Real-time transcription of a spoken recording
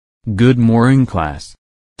Good morning, class.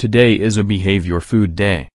 Today is a Behave Your Food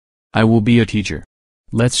Day. I will be a teacher.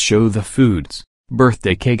 Let's show the foods.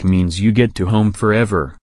 Birthday cake means you get to home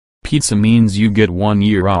forever. Pizza means you get 1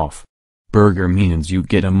 year off. Burger means you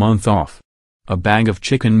get a month off. A bag of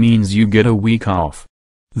chicken means you get a week off.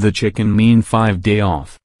 The chicken mean 5 day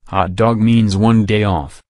off. Hot dog means 1 day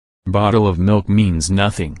off. Bottle of milk means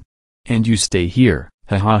nothing. And you stay here,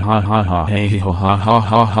 ha ha ha ha ha hey ha ha ha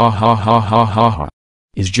ha ha ha ha ha ha ha.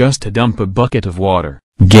 Is just to dump a bucket of water.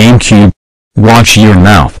 GameCube. Watch your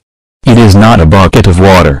mouth. It is not a bucket of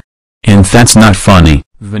water. And that's not funny.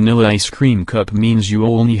 Vanilla ice cream cup means you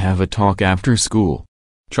only have a talk after school.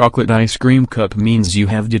 Chocolate ice cream cup means you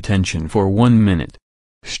have detention for 1 minute.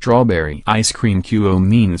 Strawberry ice cream QO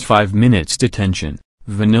means 5 minutes detention.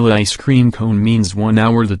 Vanilla ice cream cone means 1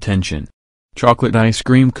 hour detention. Chocolate ice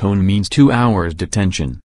cream cone means 2 hours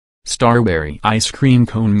detention. Starberry ice cream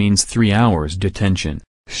cone means 3 hours detention.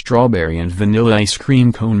 Strawberry and vanilla ice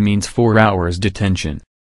cream cone means 4 hours detention.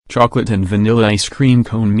 Chocolate and vanilla ice cream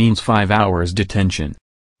cone means 5 hours detention.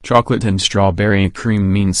 Chocolate and strawberry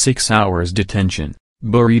cream means 6 hours detention.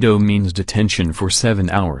 Burrito means detention for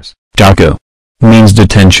 7 hours. Taco means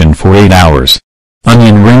detention for 8 hours.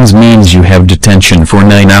 Onion rings means you have detention for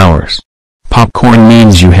 9 hours. Popcorn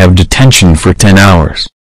means you have detention for 10 hours.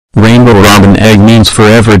 Rainbow robin egg means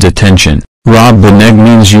forever detention. Robin egg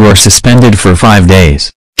means you are suspended for 5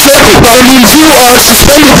 days. Chocolate bar means you are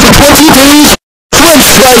suspended for 20 days.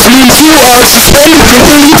 French fries means you are suspended for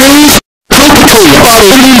 30 days. Coca-Cola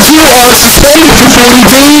bottle means you are suspended for 40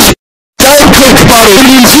 days. Diet Coke bottle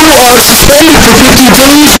means you are suspended for 50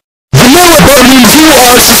 days. Vanilla bar means you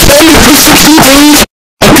are suspended for 60 days.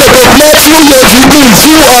 A cup of natural yogurt means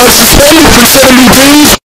you are suspended for 70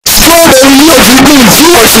 days. Strawberry yogurt means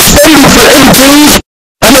you are suspended for 8 days.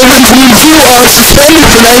 An orange means you are suspended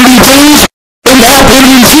for 90 days. An apple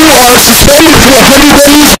means you are suspended for 100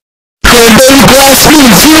 days. Cranberry glass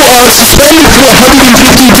means you are suspended for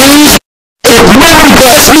 150 days. A lemon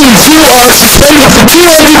glass means you are suspended for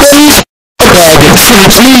 200 days. A bag of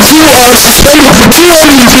fruits means you are suspended for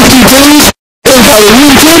 250 days. A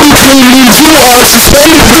Halloween candy cane means you are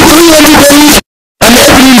suspended for 300 days. An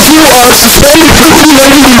egg means you are suspended for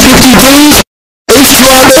 350 days. A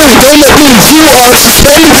strawberry donut means you are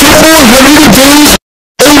suspended for 400 days.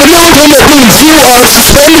 A vanilla donut means you are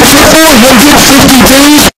suspended for 450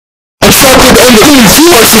 days. A chocolate donut means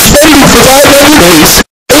you are suspended for 500 days.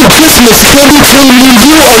 A Christmas candy cane means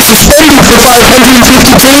you are suspended for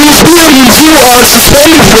 550 days. Beer means you are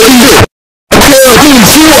suspended for a year. A carrot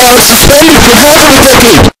means you are suspended for half a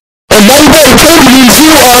decade. A mango cone means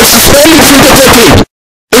you are suspended for a decade.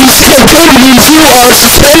 A cocaine means you are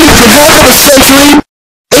suspended for half of a century.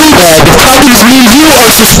 A bag of copies means you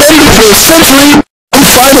are suspended for a century. And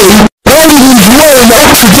finally, all means you are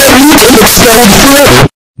allowed to get meat and expelled forever.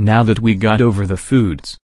 Now that we got over the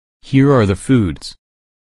foods, here are the foods.